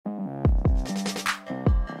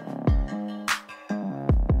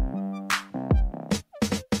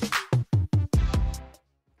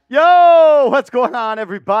Yo, what's going on,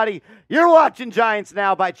 everybody? You're watching Giants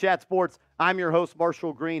Now by Chat Sports. I'm your host,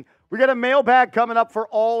 Marshall Green. We got a mailbag coming up for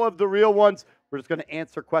all of the real ones. We're just going to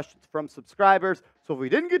answer questions from subscribers. So if we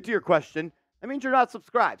didn't get to your question, that means you're not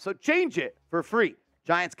subscribed. So change it for free.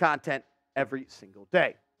 Giants content every single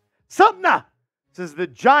day. Supna says the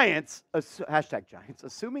Giants, hashtag Giants,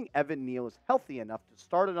 assuming Evan Neal is healthy enough to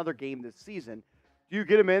start another game this season, do you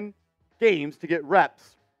get him in games to get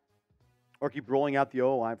reps or keep rolling out the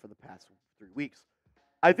O-line for the past 3 weeks?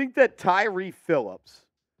 I think that Tyree Phillips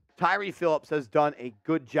has done a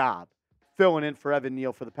good job filling in for Evan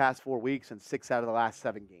Neal for the past 4 weeks and 6 out of the last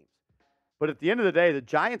 7 games. But at the end of the day, the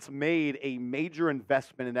Giants made a major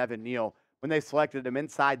investment in Evan Neal when they selected him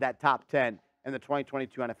inside that top 10 in the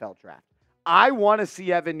 2022 NFL Draft. I want to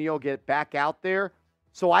see Evan Neal get back out there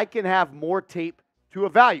so I can have more tape to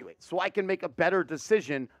evaluate, so I can make a better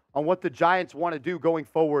decision on what the Giants want to do going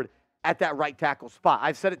forward at that right tackle spot.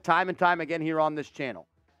 I've said it time and time again here on this channel.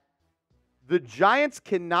 The Giants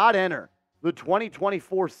cannot enter the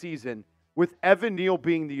 2024 season with Evan Neal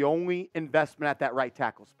being the only investment at that right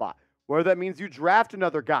tackle spot. Whether that means you draft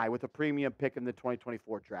another guy with a premium pick in the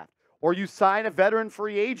 2024 draft, or you sign a veteran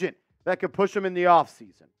free agent that could push him in the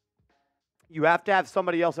offseason. You have to have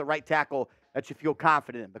somebody else at right tackle that you feel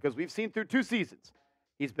confident in, because we've seen through 2 seasons,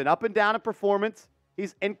 he's been up and down in performance,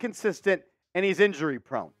 he's inconsistent, and he's injury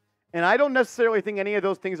prone. And I don't necessarily think any of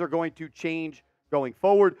those things are going to change going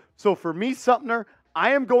forward. So for me, Sumner,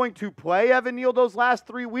 I am going to play Evan Neal those last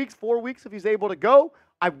 3 weeks, 4 weeks if he's able to go.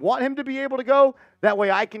 I want him to be able to go. That way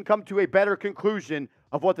I can come to a better conclusion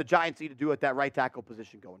of what the Giants need to do at that right tackle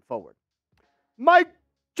position going forward. Mike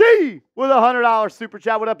G with a $100 super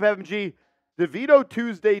chat. What up, MG? DeVito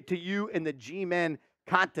Tuesday to you in the G-Men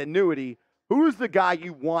continuity. Who's the guy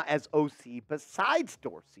you want as OC besides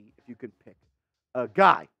Dorsey, if you could pick a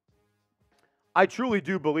guy? I truly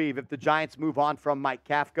do believe if the Giants move on from Mike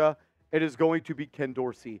Kafka, it is going to be Ken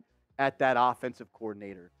Dorsey at that offensive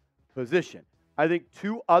coordinator position. I think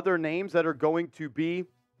 2 other names that are going to be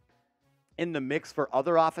in the mix for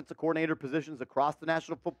other offensive coordinator positions across the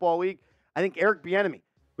National Football League. I think Eric Bieniemy,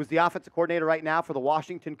 who's the offensive coordinator right now for the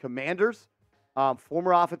Washington Commanders,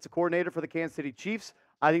 former offensive coordinator for the Kansas City Chiefs.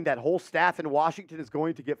 I think that whole staff in Washington is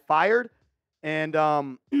going to get fired. And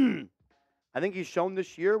I think he's shown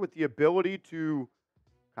this year with the ability to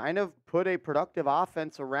kind of put a productive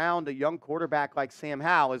offense around a young quarterback like Sam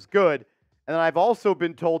Howell is good. And then I've also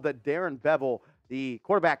been told that Darren Bevel, the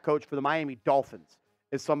quarterback coach for the Miami Dolphins,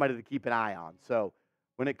 is somebody to keep an eye on. So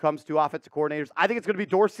when it comes to offensive coordinators, I think it's going to be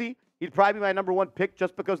Dorsey. He'd probably be my number 1 pick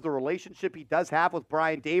just because of the relationship he does have with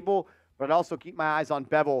Brian Dable. But I'd also keep my eyes on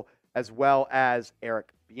Bevel as well as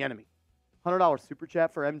Eric Bieniemy. $100 super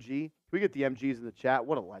chat for MG. Can we get the MGs in the chat?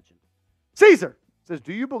 What a legend. Caesar says,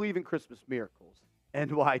 do you believe in Christmas miracles?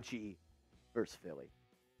 NYG versus Philly.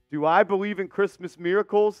 Do I believe in Christmas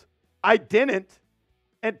miracles? I didn't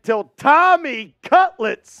until Tommy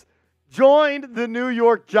Cutlets joined the New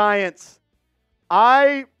York Giants.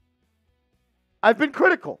 I've been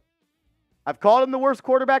critical. I've called him the worst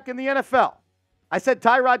quarterback in the NFL. I said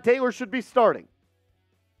Tyrod Taylor should be starting.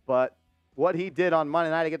 But what he did on Monday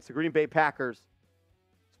night against the Green Bay Packers is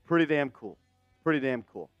pretty damn cool. Pretty damn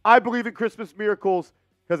cool. I believe in Christmas miracles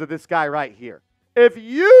because of this guy right here. If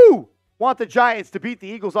you want the Giants to beat the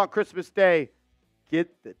Eagles on Christmas Day, get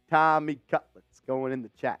the Tommy Cutlets going in the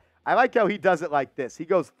chat. I like how he does it like this. He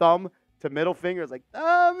goes thumb to middle finger. It's like,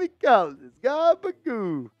 Tommy Cutlets,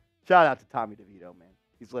 gabagoo. Shout out to Tommy DeVito, man.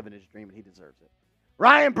 He's living his dream and he deserves it.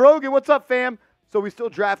 Ryan Brogan, what's up, fam? So we still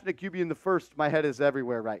drafted a QB in the first. My head is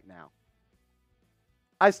everywhere right now.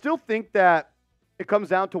 I still think that it comes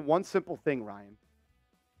down to one simple thing, Ryan.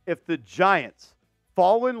 If the Giants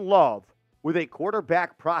fall in love with a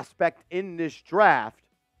quarterback prospect in this draft,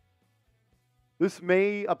 this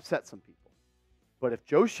may upset some people. But if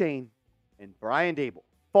Joe Shane and Brian Dable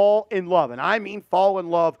fall in love, and I mean fall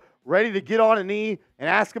in love, ready to get on a knee and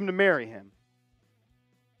ask him to marry him,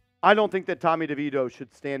 I don't think that Tommy DeVito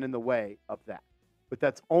should stand in the way of that. But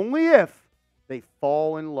that's only if they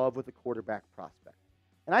fall in love with a quarterback prospect.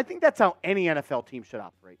 And I think that's how any NFL team should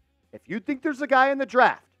operate. If you think there's a guy in the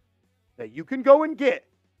draft that you can go and get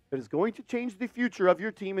that is going to change the future of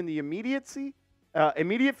your team in the immediate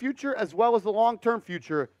future as well as the long-term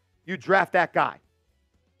future, you draft that guy.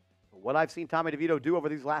 But what I've seen Tommy DeVito do over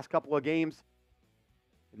these last couple of games,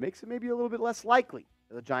 it makes it maybe a little bit less likely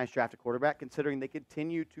that the Giants draft a quarterback, considering they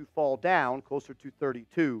continue to fall down closer to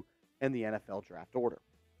 32 in the NFL draft order.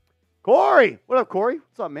 Corey, what up, Corey?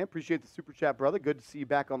 What's up, man? Appreciate the super chat, brother. Good to see you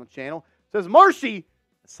back on the channel. Says Marshy,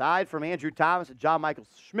 aside from Andrew Thomas and John Michael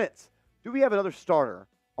Schmitz, do we have another starter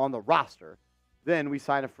on the roster then we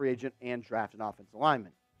sign a free agent and draft an offensive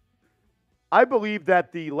lineman. I believe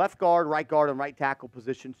that the left guard, right guard, and right tackle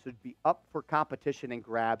positions should be up for competition and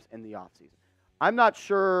grabs in the offseason. I'm not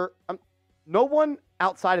sure. No one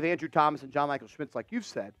outside of Andrew Thomas and John Michael Schmitz, like you've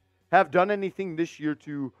said, have done anything this year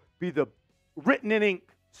to be the written in ink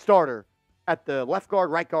starter at the left guard,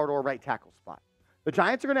 right guard, or right tackle spot. The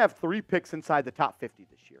Giants are going to have 3 picks inside the top 50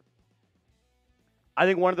 this year. I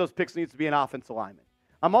think one of those picks needs to be an offensive lineman.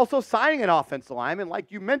 I'm also signing an offensive lineman,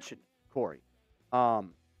 like you mentioned, Corey.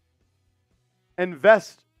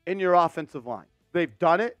 Invest in your offensive line. They've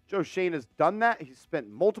done it. Joe Schoen has done that. He's spent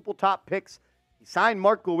multiple top picks. He signed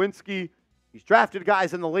Mark Lewinsky. He's drafted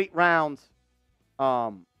guys in the late rounds.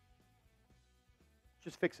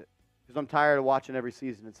 Just fix it. Because I'm tired of watching every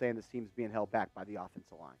season and saying this team's being held back by the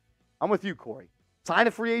offensive line. I'm with you, Corey. Sign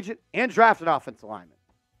a free agent and draft an offensive lineman.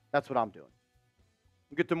 That's what I'm doing.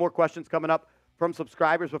 We'll get to more questions coming up from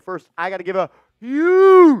subscribers. But first, I got to give a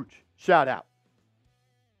huge shout out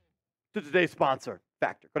to today's sponsor,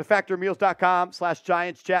 Factor. Go to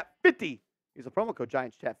factormeals.com/GiantsChat50. Use the promo code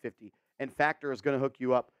GiantsChat50, and Factor is going to hook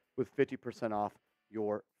you up with 50% off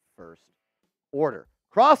your first order.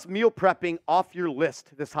 Cross meal prepping off your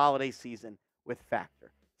list this holiday season with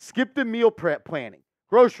Factor. Skip the meal prep planning,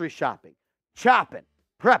 grocery shopping, chopping,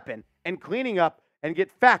 prepping, and cleaning up, and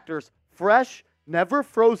get Factor's fresh, never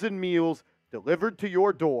frozen meals delivered to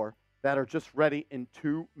your door that are just ready in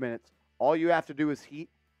 2 minutes. All you have to do is heat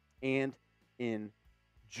and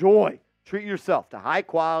enjoy. Treat yourself to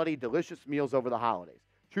high-quality, delicious meals over the holidays.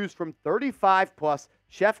 Choose from 35-plus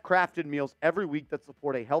chef-crafted meals every week that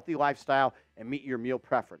support a healthy lifestyle and meet your meal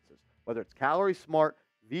preferences, whether it's calorie smart,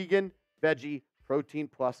 vegan, veggie, protein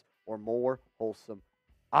plus, or more wholesome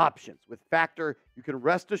options. With Factor, you can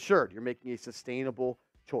rest assured you're making a sustainable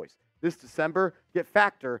choice. This December, get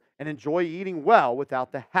Factor and enjoy eating well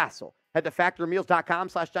without the hassle. Head to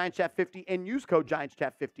factormeals.com/GiantsChat50 and use code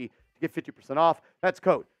GiantsChat50 to get 50% off. That's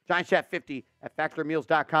code GiantsChat50 at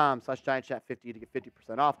factormeals.com/GiantsChat50 to get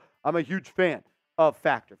 50% off. I'm a huge fan of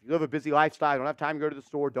Factor. If you live a busy lifestyle, don't have time to go to the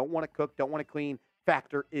store, don't want to cook, don't want to clean,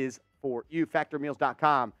 Factor is for you.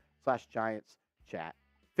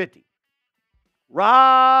 Factormeals.com/GiantsChat50.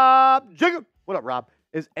 Rob Jigger. What up, Rob?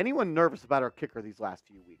 Is anyone nervous about our kicker these last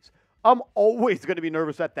few weeks? I'm always going to be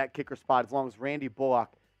nervous at that kicker spot as long as Randy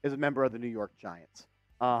Bullock is a member of the New York Giants.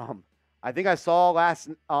 I think I saw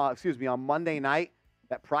on Monday night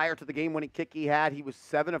that prior to the game-winning kick he had, he was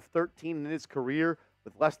 7 of 13 in his career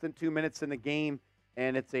with less than 2 minutes in the game,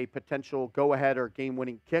 and it's a potential go-ahead or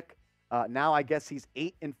game-winning kick. Now I guess he's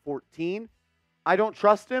 8 and 14. I don't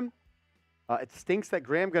trust him. It stinks that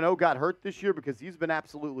Graham Gano got hurt this year because he's been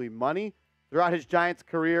absolutely money throughout his Giants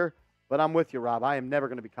career. But I'm with you, Rob. I am never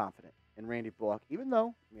going to be confident in Randy Bullock, even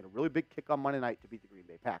though he made a really big kick on Monday night to beat the Green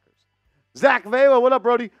Bay Packers. Zach Vela, what up,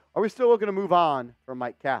 Brody? Are we still looking to move on from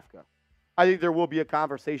Mike Kafka? I think there will be a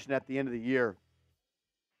conversation at the end of the year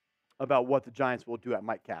about what the Giants will do at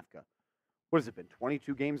Mike Kafka. What has it been,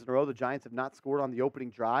 22 games in a row the Giants have not scored on the opening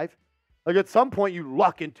drive? Like, at some point, you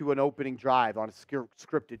luck into an opening drive on a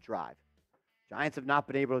scripted drive. Giants have not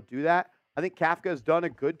been able to do that. I think Kafka has done a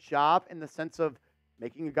good job in the sense of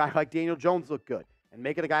making a guy like Daniel Jones look good and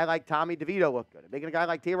making a guy like Tommy DeVito look good and making a guy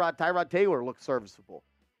like Tyrod Taylor look serviceable.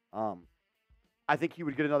 I think he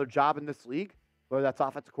would get another job in this league, whether that's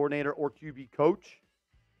offensive coordinator or QB coach.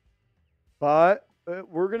 But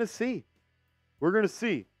we're going to see. We're going to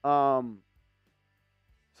see. Some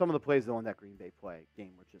of the plays, though, in that Green Bay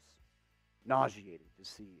game were just nauseating to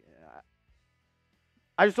see.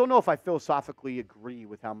 I just don't know if I philosophically agree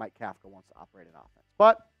with how Mike Kafka wants to operate an offense.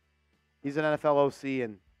 But he's an NFL OC,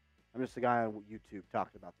 and I'm just a guy on YouTube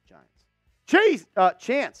talking about the Giants.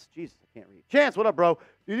 Chance. Jesus, I can't read. Chance, what up, bro?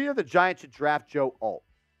 Do you think the Giants should draft Joe Alt?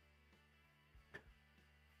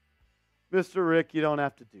 Mr. Rick, you don't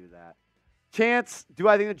have to do that. Chance, do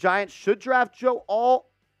I think the Giants should draft Joe Alt?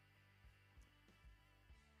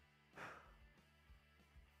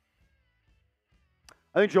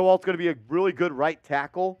 I think Joe Alt's going to be a really good right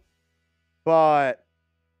tackle, but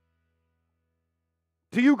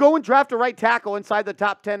do you go and draft a right tackle inside the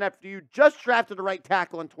top 10 after you just drafted a right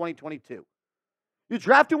tackle in 2022? You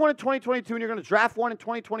drafted one in 2022 and you're going to draft one in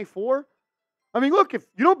 2024? I mean, look, if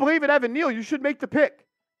you don't believe in Evan Neal, you should make the pick.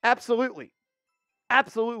 Absolutely.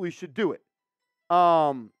 Absolutely should do it. It's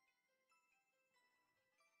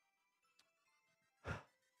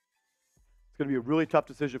going to be a really tough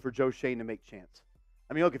decision for Joe Schoen to make Chance.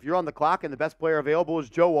 I mean, look, if you're on the clock and the best player available is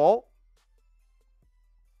Joe Alt,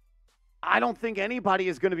 I don't think anybody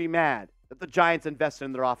is going to be mad that the Giants invested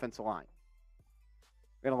in their offensive line.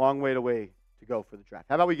 We got a long way to go for the draft.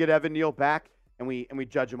 How about we get Evan Neal back and we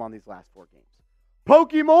judge him on these last 4 games?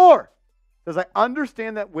 Pokemore says, I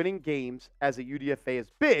understand that winning games as a UDFA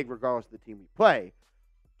is big, regardless of the team we play.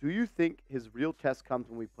 Do you think his real test comes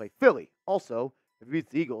when we play Philly? Also, if he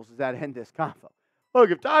beats the Eagles, does that end this convo? Look,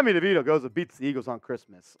 if Tommy DeVito goes and beats the Eagles on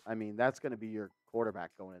Christmas, I mean, that's going to be your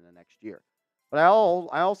quarterback going into next year. But I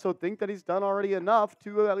also think that he's done already enough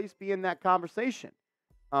to at least be in that conversation.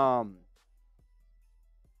 The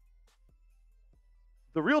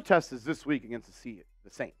real test is this week against the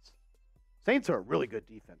Saints. Saints are a really good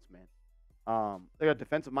defense, man. They got a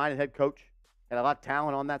defensive-minded head coach and a lot of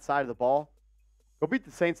talent on that side of the ball. Go beat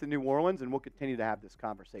the Saints in New Orleans, and we'll continue to have this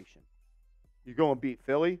conversation. You go and beat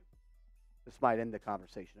Philly, this might end the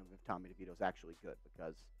conversation of if Tommy DeVito is actually good,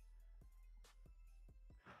 because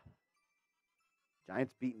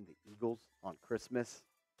Giants beating the Eagles on Christmas,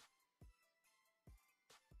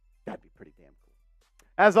 that'd be pretty damn cool.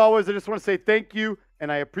 As always, I just want to say thank you,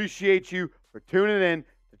 and I appreciate you for tuning in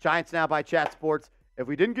to Giants Now by Chat Sports. If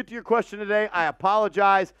we didn't get to your question today, I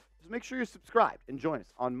apologize. Just make sure you're subscribed and join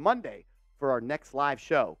us on Monday for our next live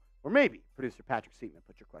show, or maybe producer Patrick Seaton will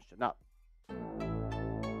put your question up.